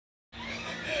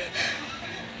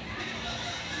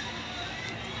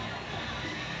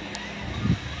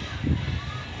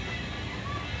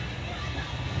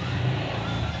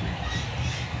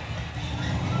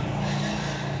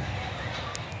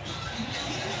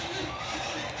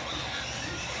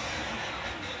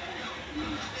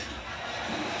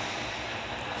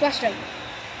Flashlight.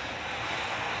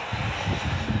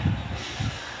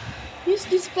 Use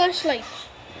this flashlight.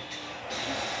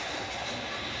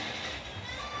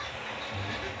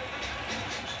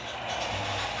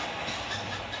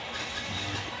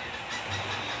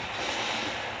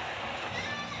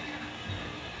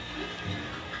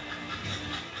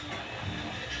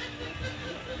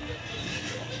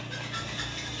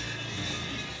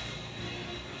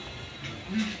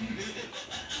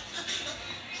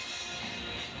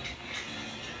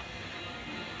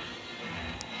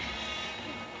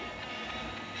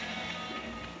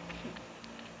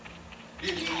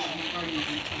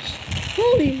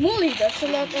 Holy moly, that's a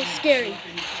lot of scary.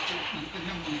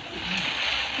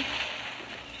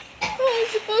 Oh,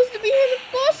 it's supposed to be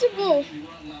impossible.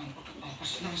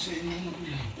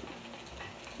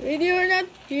 Ready or not,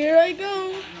 here I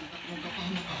go.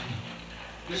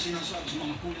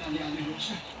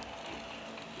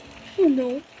 Oh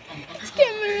no, it's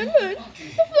cameraman,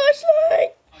 a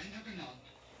flashlight.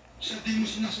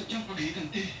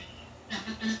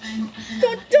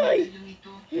 Don't die!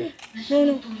 No,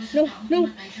 no, no, no.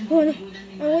 Oh no,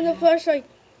 I want a flashlight.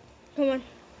 Come on.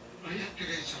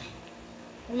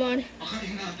 Come on.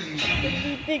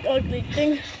 You big ugly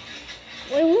thing.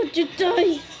 Why won't you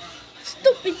die?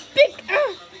 Stupid pig!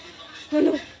 Ah! Oh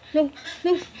no, no,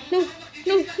 no, no,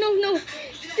 no, no, no.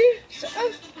 There's a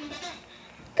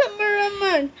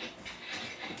cameraman.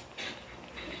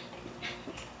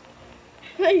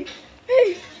 Hey,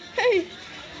 hey, hey,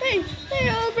 hey, hey,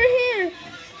 over here.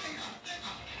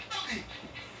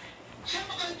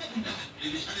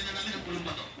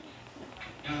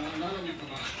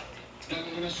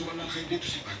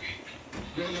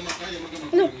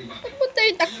 Ano? Ba't mo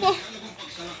tayo takbo?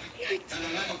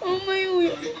 Oh my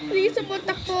God. Please, mo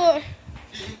takbo.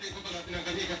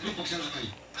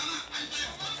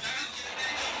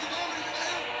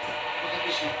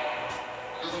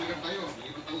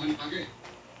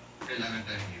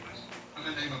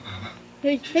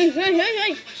 Hey, hey, hey, hey,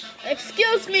 hey.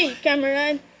 Excuse me,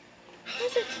 cameraman.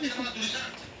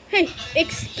 Hey,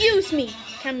 excuse me,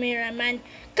 cameraman.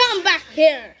 Come back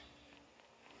here.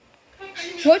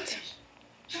 What?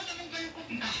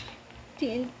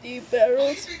 TNT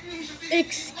barrels.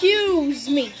 Excuse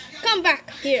me. Come back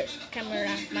here,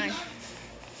 cameraman.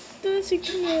 Don't see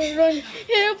cameraman.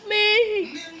 Help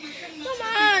me. Come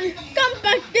on. Come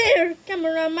back there,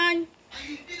 cameraman.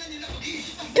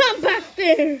 Come back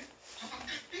there.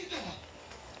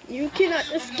 You cannot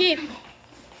escape.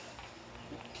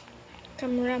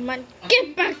 Cameraman,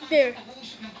 get back there.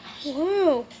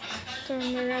 Wow.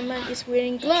 Cameraman is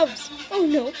wearing gloves. Oh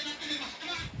no.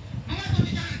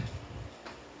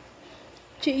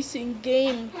 Chasing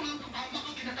game.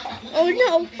 Oh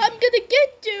no, I'm gonna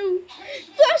get you.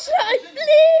 Flashlight,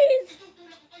 please.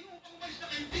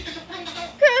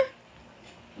 Huh?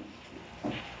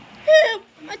 Help.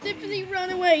 I definitely run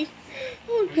away.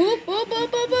 Oh, whoop, whoop,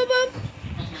 whoop, whoop, whoop, whoop.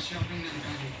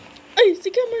 Ay, si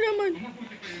cameraman.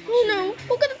 Oh no,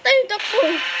 huwag ka na tayo takbo.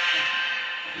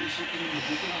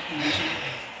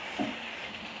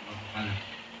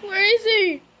 Where is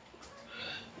he?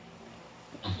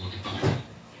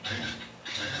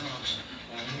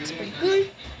 It's pretty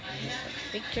good.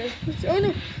 Picture. Oh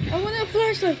no, I want a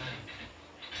flashlight.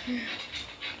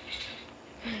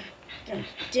 God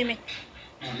damn it.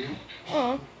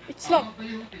 Oh, it's locked.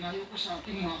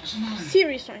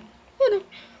 Serious time. Oh no,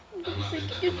 I'm gonna break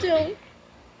you down.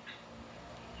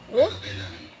 What?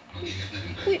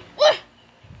 Wait, what?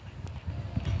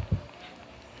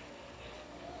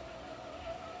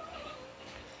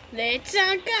 Let's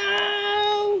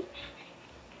go!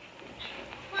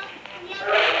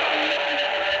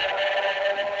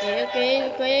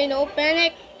 Okay, no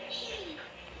panic.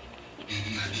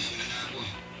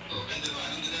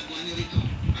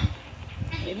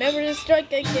 Remember to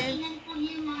strike again.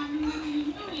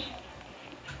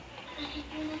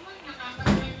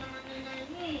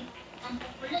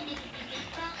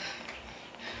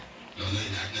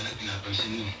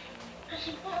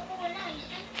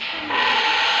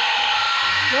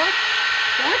 What?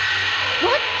 What?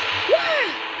 What?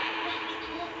 Why?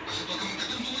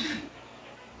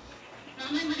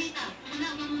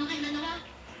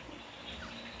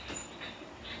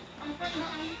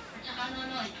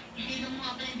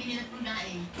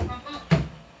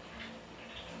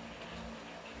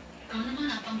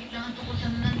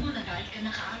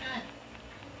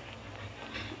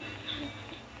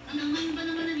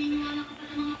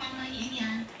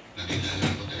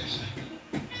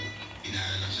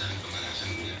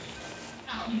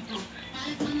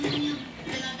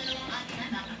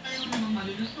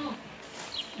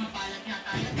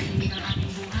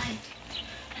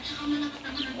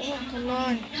 Come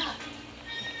on.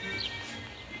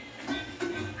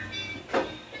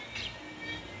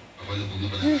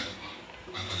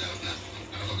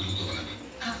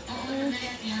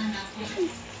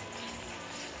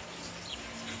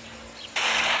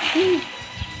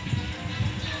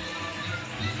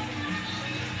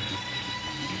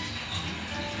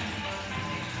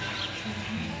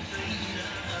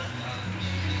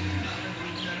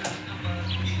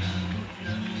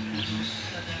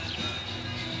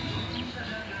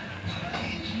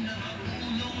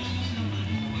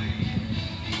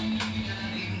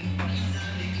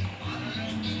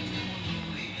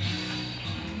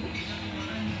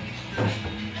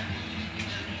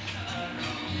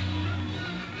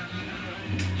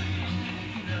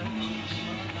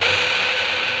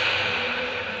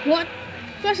 What?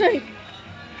 Flashlight!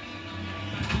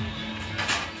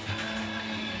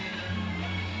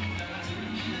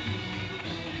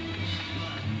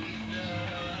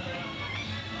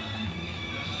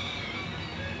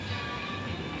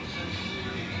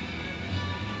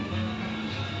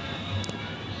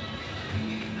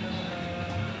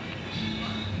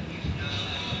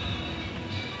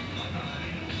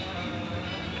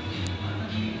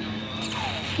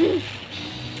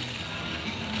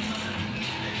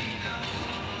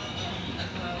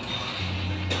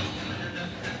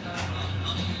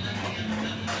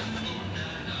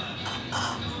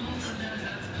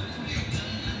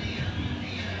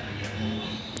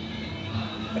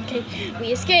 Okay,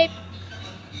 we escape.